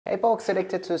Hey folks,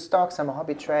 addicted to stocks. I'm a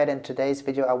hobby trader. In today's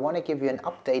video I want to give you an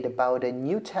update about a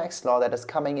new tax law that is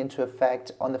coming into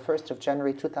effect on the 1st of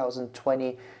January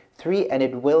 2023, and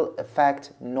it will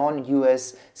affect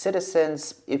non-US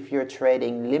citizens if you're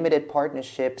trading limited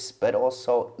partnerships, but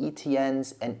also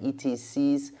ETNs and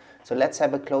ETCs. So let's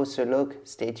have a closer look.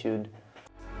 Stay tuned.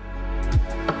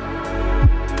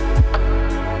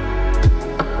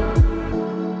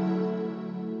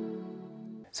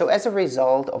 So as a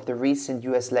result of the recent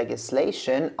US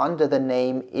legislation under the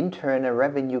name Internal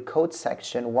Revenue Code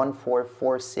Section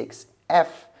 1446F,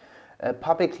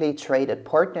 publicly traded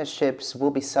partnerships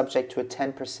will be subject to a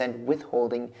 10%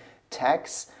 withholding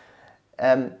tax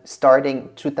starting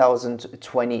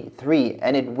 2023,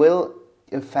 and it will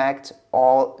affect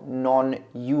all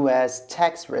non-US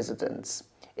tax residents.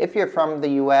 If you're from the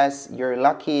US, you're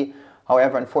lucky.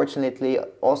 However, unfortunately,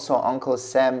 also Uncle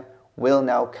Sam will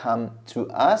now come to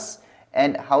us.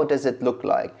 And how does it look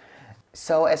like?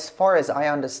 So as far as I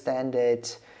understand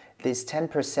it, these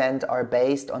 10% are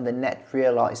based on the net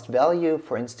realized value.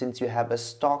 For instance, you have a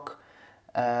stock,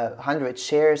 100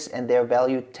 shares, and they're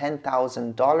valued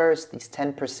 $10,000. These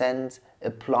 10%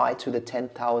 apply to the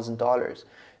 $10,000.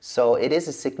 So it is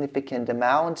a significant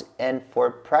amount, and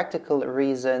for practical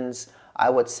reasons, I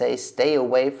would say stay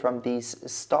away from these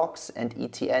stocks and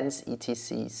ETNs,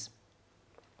 ETCs.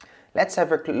 Let's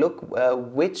have a look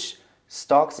which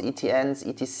stocks, ETNs,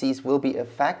 ETCs will be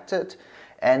affected.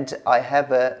 And I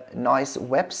have a nice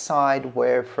website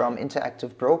where from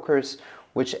Interactive Brokers,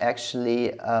 which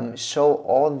actually show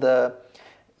all the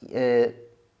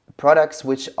products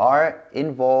which are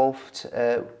involved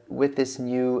with this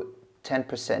new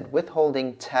 10%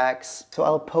 withholding tax. So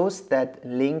I'll post that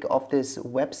link of this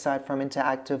website from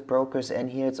Interactive Brokers, and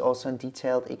here it's also in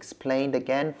detail explained.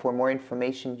 Again, for more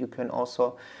information you can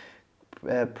also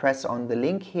press on the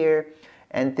link here,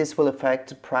 and this will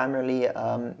affect primarily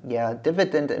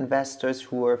dividend investors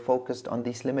who are focused on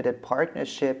these limited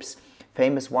partnerships.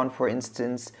 Famous one, for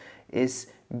instance,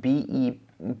 is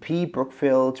BEP,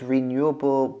 Brookfield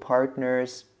Renewable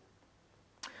Partners.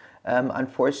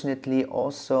 Unfortunately,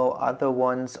 also other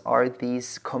ones are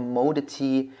these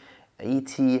commodity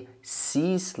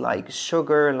ETCs like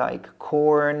sugar, like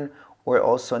corn, or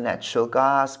also natural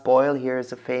gas. Oil here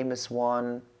is a famous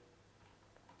one.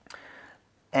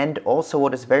 And also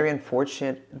what is very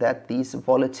unfortunate, that these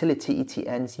volatility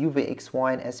ETNs,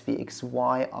 UVXY and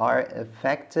SVXY, are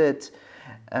affected.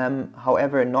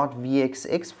 However, not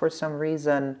VXX for some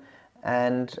reason.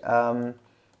 And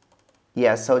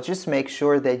so just make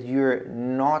sure that you're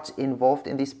not involved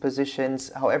in these positions.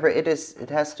 However, it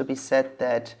has to be said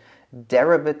that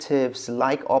derivatives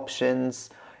like options,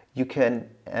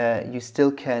 you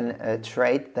still can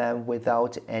trade them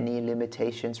without any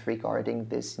limitations regarding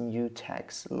this new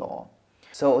tax law.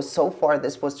 So far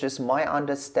this was just my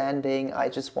understanding. I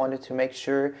just wanted to make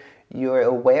sure you're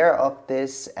aware of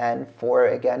this, and for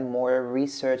again more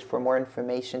research, for more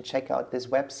information, check out this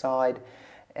website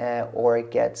or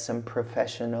get some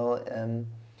professional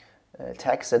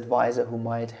tax advisor who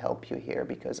might help you here,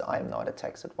 because I'm not a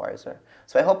tax advisor.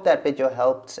 So I hope that video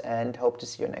helped, and hope to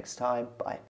see you next time. Bye.